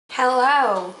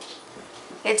Hello,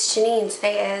 it's Janine.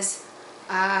 Today is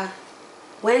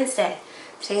Wednesday.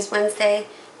 Today's Wednesday,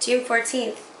 June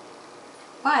 14th.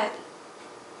 What?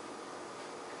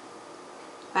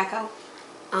 Wacko?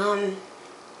 And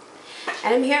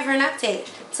I'm here for an update.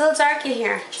 It's a little dark in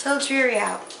here. It's a little dreary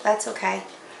out. That's okay.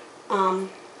 God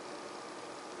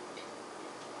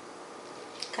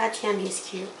damn, he's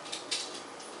cute.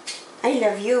 I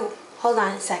love you. Hold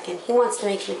on a second. He wants to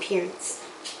make an appearance.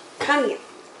 Come here.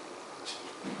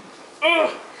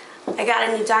 I got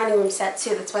a new dining room set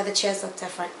too. That's why the chairs look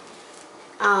different.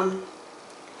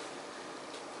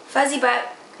 Fuzzy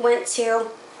Butt went to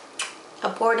a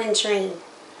board and train,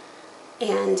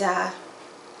 and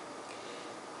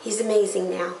he's amazing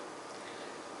now.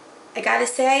 I gotta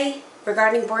say,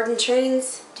 regarding board and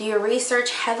trains, do your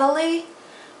research heavily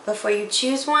before you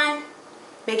choose one.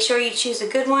 Make sure you choose a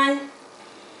good one.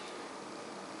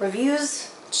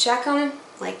 Reviews, check them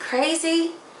like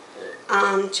crazy.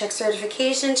 Check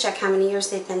certification, check how many years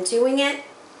they've been doing it.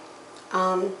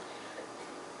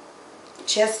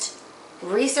 Just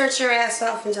research your ass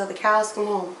off until the cows come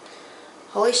home.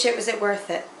 Holy shit, was it worth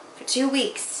it. For 2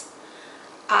 weeks,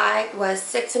 I was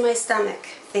sick to my stomach,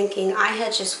 thinking I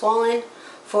had just fallen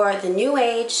for the new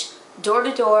age,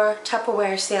 door-to-door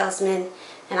Tupperware salesman,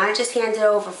 and I just handed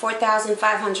over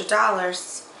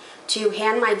 $4,500 to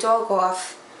hand my dog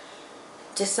off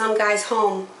to some guy's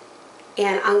home,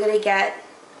 and I'm going to get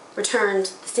returned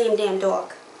the same damn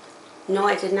dog. No,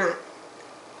 I did not.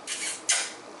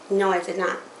 No, I did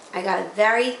not. I got a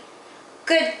very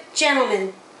good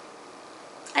gentleman.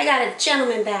 I got a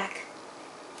gentleman back.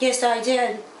 Yes, I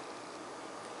did.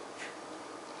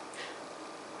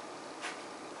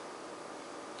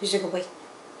 Here's a good boy.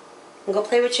 You go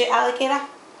play with your alligator?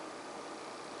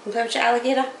 You play with your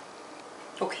alligator?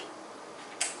 Okay.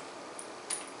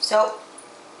 So,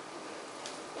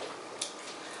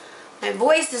 my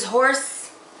voice is hoarse.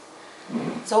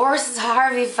 As hoarse as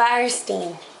Harvey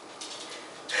Fierstein.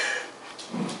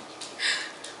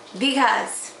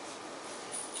 Because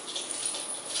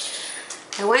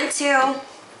I went to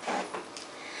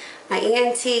my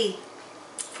ENT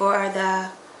for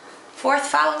the 4th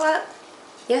follow-up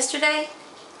yesterday,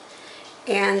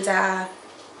 and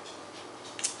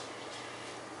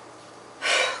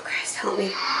Christ help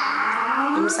me.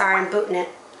 I'm sorry, I'm booting it.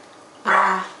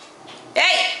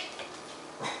 Hey!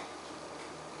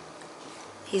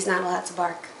 He's not allowed to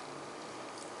bark.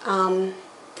 I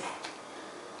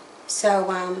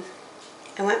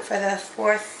went for the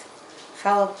 4th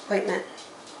follow-up appointment,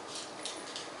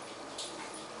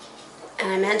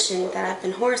 and I mentioned that I've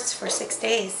been hoarse for 6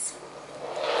 days.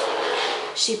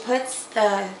 She puts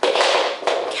the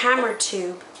camera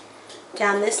tube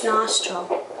down this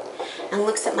nostril and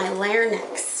looks at my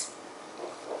larynx,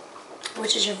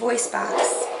 which is your voice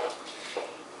box,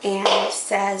 and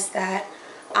says that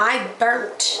I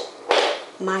burnt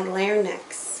my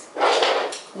larynx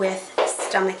with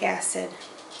stomach acid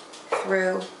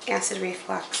through acid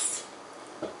reflux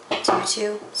due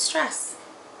to stress.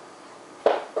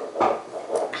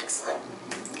 Excellent.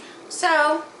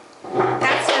 So,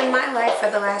 that's been my life for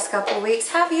the last couple of weeks.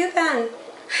 How have you been?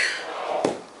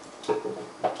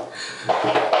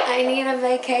 I need a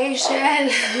vacation.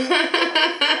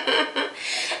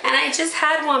 And I just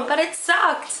had one, but it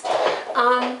sucked.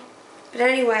 But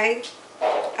anyway,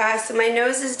 so my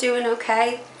nose is doing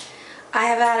okay. I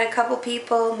have had a couple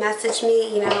people message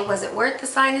me, you know, was it worth the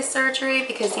sinus surgery?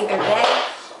 Because either they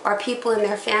or people in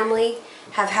their family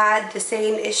have had the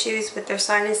same issues with their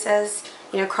sinuses,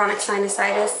 you know, chronic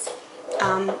sinusitis.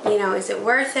 You know, is it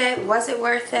worth it? Was it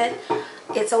worth it?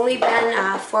 It's only been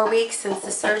 4 weeks since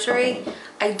the surgery.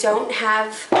 I don't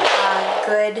have a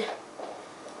good,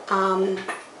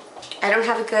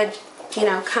 you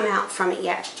know, come out from it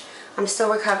yet. I'm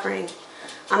still recovering.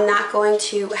 I'm not going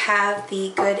to have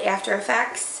the good after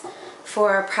effects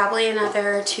for probably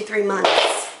another 2-3 months.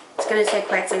 It's going to take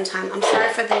quite some time. I'm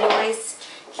sorry for the noise.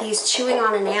 He's chewing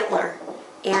on an antler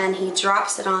and he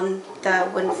drops it on the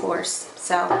wooden floors.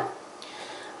 So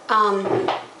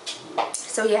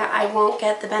yeah, I won't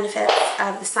get the benefits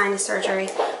of the sinus surgery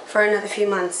for another few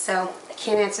months. So I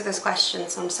can't answer those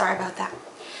questions. So I'm sorry about that.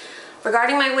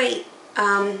 Regarding my weight,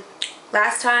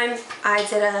 last time I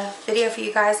did a video for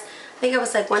you guys, I think I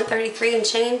was like 133 and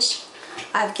change.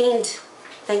 I've gained,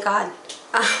 thank God.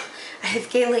 I've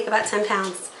gained like about 10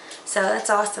 pounds. So that's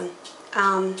awesome.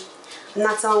 I'm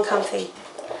not so uncomfy.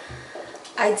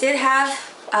 I did have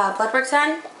blood work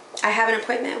done. I have an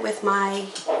appointment with my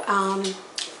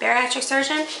bariatric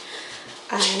surgeon.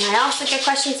 And I also get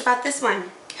questions about this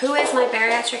one. Who is my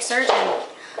bariatric surgeon?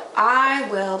 I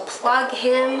will plug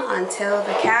him until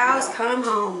the cows come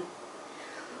home.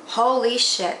 Holy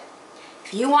shit.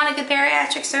 If you want a good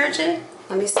bariatric surgeon,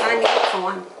 let me sign you up for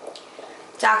one.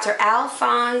 Dr.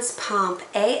 Alphonse Pomp,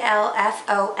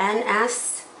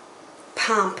 A-L-F-O-N-S,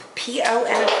 Pomp,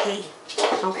 P-O-M-P,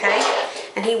 okay?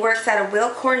 And he works out of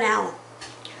Will Cornell.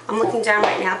 I'm looking down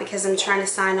right now because I'm trying to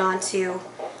sign on to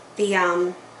the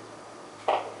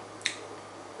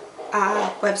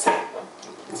website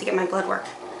to get my blood work.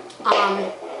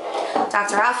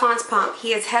 Dr. Alphonse Pomp,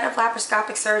 he is head of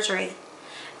laparoscopic surgery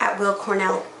at Will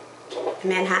Cornell in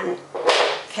Manhattan,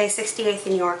 okay, 68th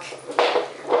in York.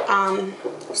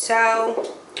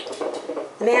 So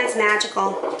the man's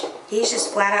magical. He's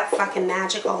just flat out fucking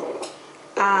magical.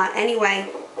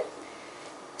 Anyway,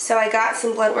 so I got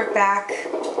some blood work back,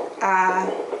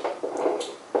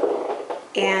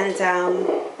 and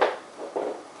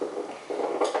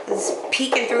was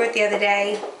peeking through it the other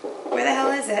day. Where the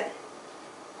hell is it?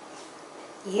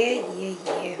 Yeah.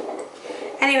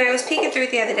 Anyway, I was peeking through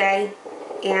it the other day,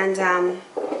 and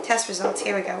test results.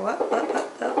 Here we go. Whoop.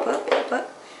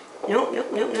 Nope.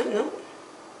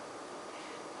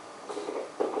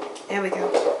 There we go.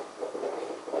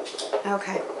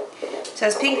 Okay. So I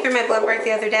was peeking through my blood work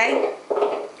the other day.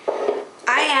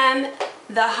 I am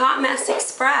the Hot Mess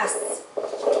Express.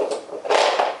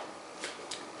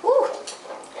 Whew.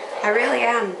 I really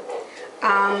am.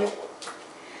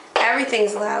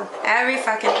 Everything's low. Every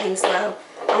fucking thing's low.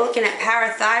 I'm looking at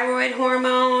parathyroid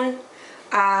hormone,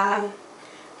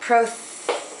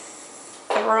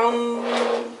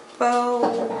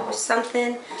 prothrombo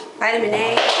something, vitamin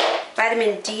A,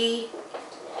 vitamin D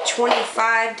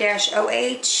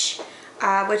 25-OH,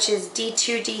 which is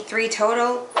D2, D3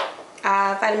 total,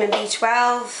 vitamin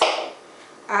B12,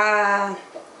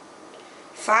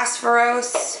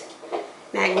 phosphorus,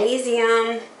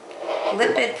 magnesium,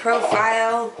 lipid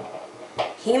profile,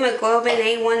 hemoglobin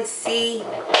A1C,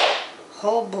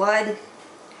 whole blood,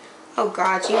 oh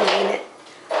God, you name it,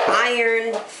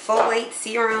 iron, folate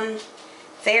serum,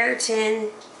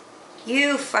 ferritin,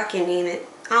 you fucking name it,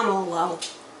 I'm all low.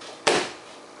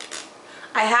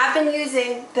 I have been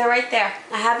using, they're right there,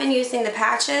 I have been using the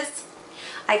patches.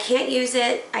 I can't use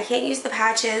it, I can't use the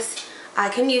patches. I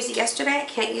couldn't use it yesterday, I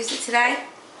can't use it today,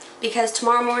 because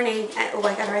tomorrow morning, oh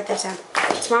I gotta write that down.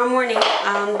 Tomorrow morning,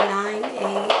 9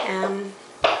 a.m.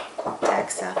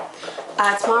 DEXA.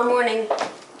 Tomorrow morning,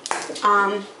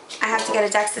 I have to get a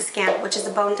DEXA scan, which is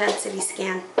a bone density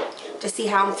scan, to see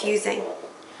how I'm fusing.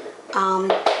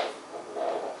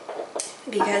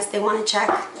 Because they want to check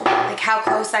like how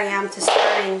close I am to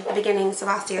starting the beginnings of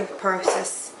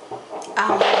osteoporosis.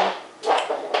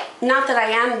 Not that I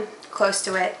am close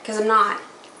to it, because I'm not,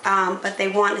 but they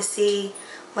want to see,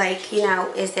 like, you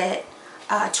know, is it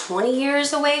 20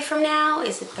 years away from now?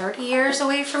 Is it 30 years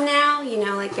away from now? You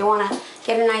know, like they want to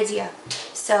get an idea.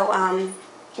 So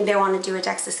they want to do a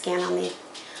DEXA scan on me.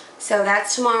 So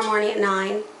that's tomorrow morning at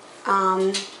 9.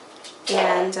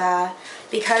 And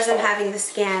because I'm having the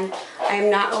scan, I am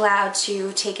not allowed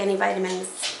to take any vitamins.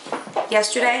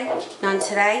 Yesterday, none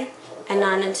today, and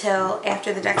none until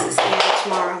after the DEXA scan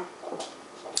tomorrow.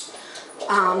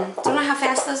 Don't know how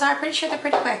fast those are. Pretty sure they're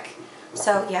pretty quick.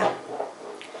 So yeah.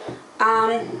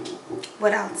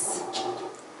 What else?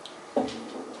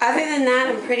 Other than that,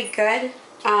 I'm pretty good.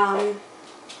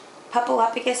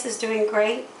 Pupilopagus is doing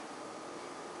great.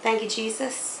 Thank you,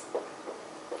 Jesus.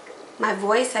 My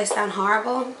voice, I sound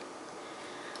horrible.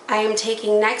 I am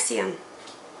taking Nexium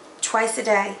twice a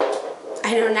day.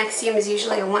 I know Nexium is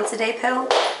usually a once-a-day pill.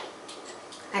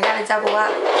 I gotta double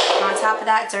up. On top of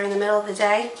that, during the middle of the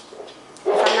day, if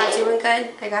I'm not doing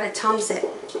good, I gotta Tums it.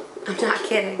 I'm not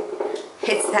kidding.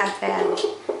 It's that bad.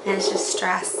 And it's just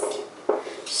stress.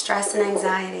 Stress and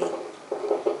anxiety.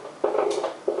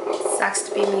 It sucks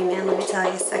to be me, man. Let me tell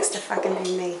you, it sucks to fucking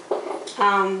be me.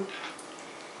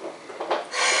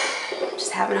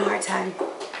 Just having a hard time.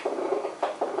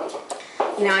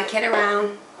 You know, I kid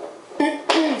around.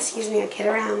 Excuse me, I kid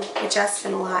around with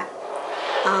Justin a lot.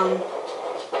 I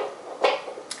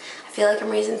feel like I'm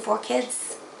raising 4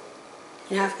 kids.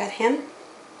 You know, I've got him,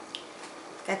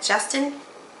 I've got Justin,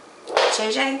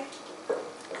 JJ,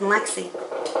 and Lexi.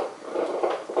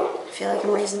 I feel like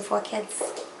I'm raising 4 kids.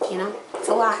 You know, it's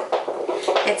a lot.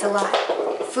 It's a lot.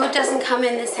 Food doesn't come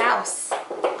in this house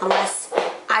unless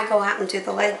I go out and do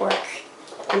the legwork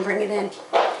and bring it in.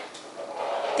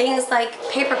 Things like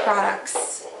paper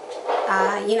products,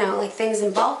 you know, like things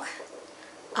in bulk,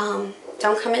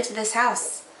 don't come into this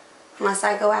house unless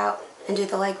I go out and do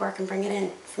the legwork and bring it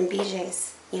in from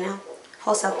BJ's, you know,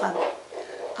 wholesale club.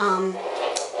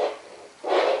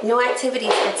 No activities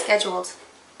get scheduled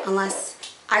unless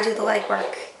I do the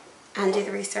legwork and do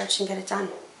the research and get it done.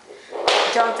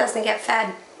 The dog doesn't get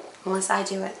fed unless I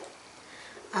do it.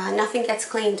 Nothing gets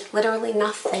cleaned. Literally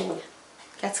nothing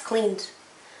gets cleaned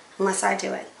unless I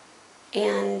do it.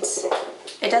 And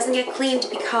it doesn't get cleaned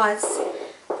because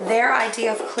their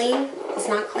idea of clean is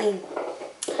not clean.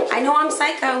 I know I'm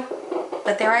psycho,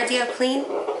 but their idea of clean,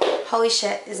 holy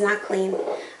shit, is not clean.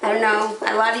 I don't know,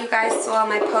 a lot of you guys saw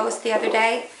my post the other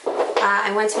day.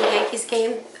 I went to a Yankees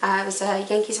game. It was a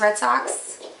Yankees-Red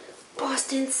Sox.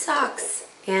 Boston sucks.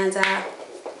 And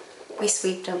we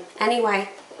sweeped them. Anyway,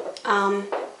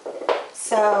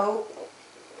 so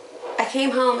I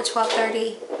came home at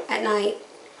 12:30 at night.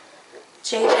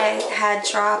 JJ had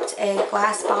dropped a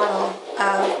glass bottle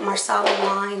of Marsala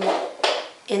wine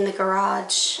in the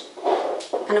garage.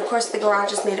 And of course the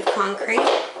garage is made of concrete.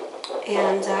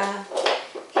 And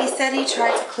he said he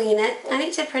tried to clean it, and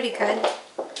he did pretty good.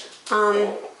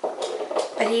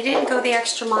 But he didn't go the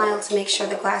extra mile to make sure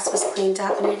the glass was cleaned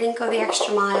up, and he didn't go the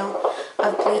extra mile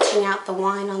of bleaching out the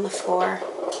wine on the floor.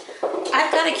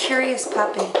 I've got a curious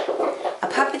puppy, a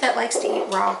puppy that likes to eat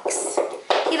rocks.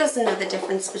 He doesn't know the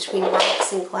difference between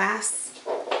rocks and glass.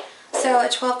 So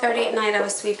at 12:30 at night I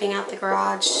was sweeping out the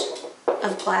garage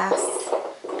of glass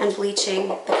and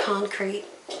bleaching the concrete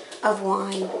of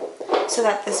wine so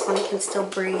that this one can still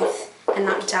breathe and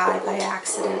not die by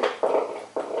accident.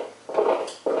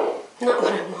 Not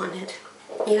what I wanted,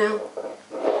 you know?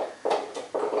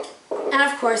 And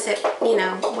of course it, you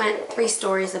know, went 3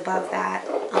 stories above that,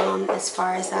 as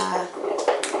far as, I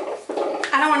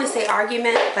don't want to say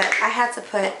argument, but I had to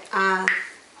put, I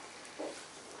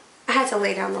had to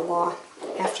lay down the law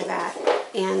after that.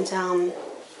 And,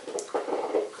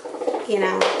 you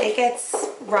know, it gets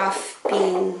rough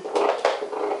being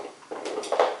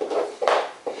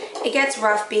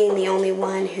the only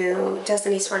one who does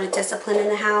any sort of discipline in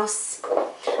the house,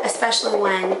 especially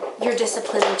when you're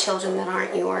disciplining children that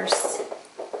aren't yours.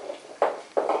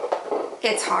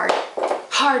 It's hard.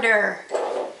 Harder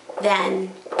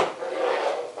than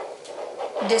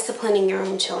disciplining your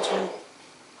own children.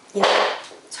 You know,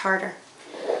 it's harder.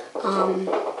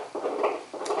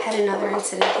 Had another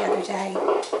incident the other day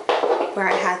where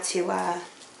I had to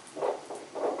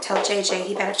tell JJ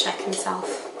he better check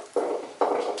himself.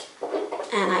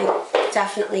 And I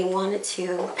definitely wanted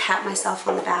to pat myself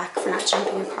on the back for not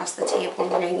jumping across the table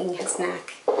and wringing his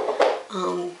neck.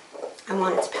 I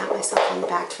wanted to pat myself on the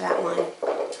back for that one.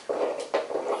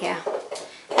 Yeah.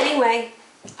 Anyway,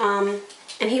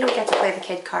 and he don't get to play the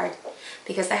kid card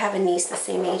because I have a niece the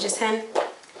same age as him.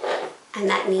 And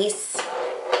that niece,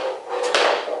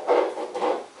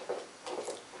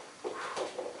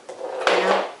 you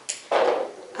know,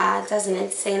 does an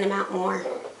insane amount more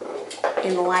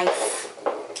in life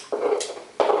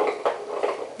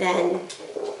than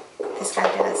this guy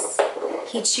does.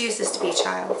 He chooses to be a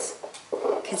child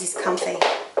because he's comfy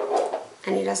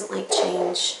and he doesn't like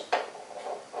change.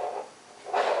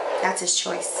 That's his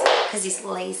choice because he's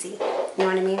lazy. You know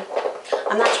what I mean?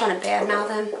 I'm not trying to badmouth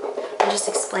him. I'm just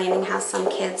explaining how some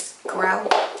kids grow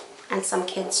and some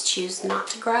kids choose not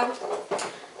to grow.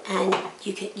 And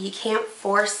you can't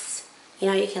force, you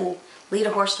know, you can lead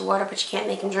a horse to water, but you can't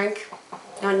make him drink.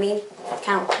 You know what I mean?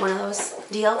 Kind of one of those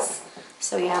deals.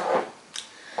 So yeah,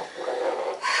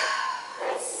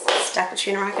 stuck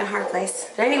between a rock and a hard place.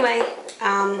 But anyway,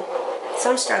 so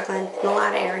I'm struggling in a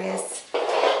lot of areas,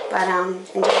 but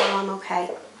in general I'm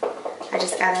okay. I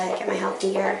just gotta get my health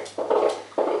in gear,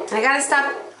 and I gotta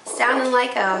stop sounding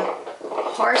like a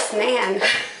horse man.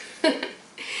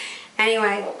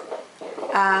 Anyway,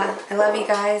 I love you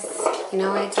guys. You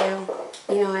know I do.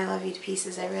 You know I love you to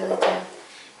pieces. I really do.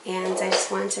 And I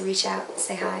just wanted to reach out and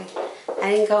say hi. I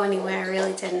didn't go anywhere, I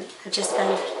really didn't. I've just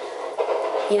been,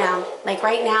 you know, like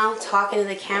right now, talking to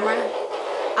the camera,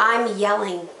 I'm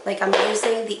yelling. Like I'm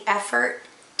using the effort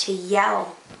to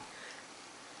yell.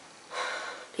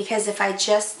 Because if I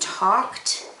just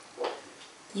talked,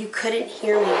 you couldn't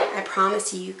hear me. I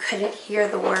promise you, you couldn't hear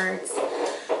the words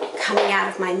coming out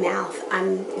of my mouth.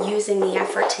 I'm using the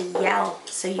effort to yell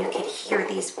so you could hear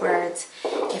these words.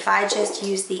 If I just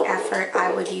used the effort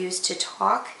I would use to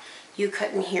talk, you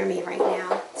couldn't hear me right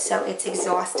now. So it's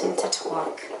exhausting to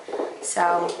talk.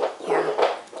 So,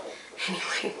 yeah.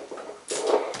 Anyway,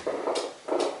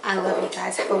 I love you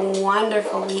guys. Have a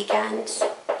wonderful weekend,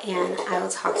 and I will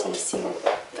talk to you soon.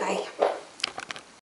 Bye.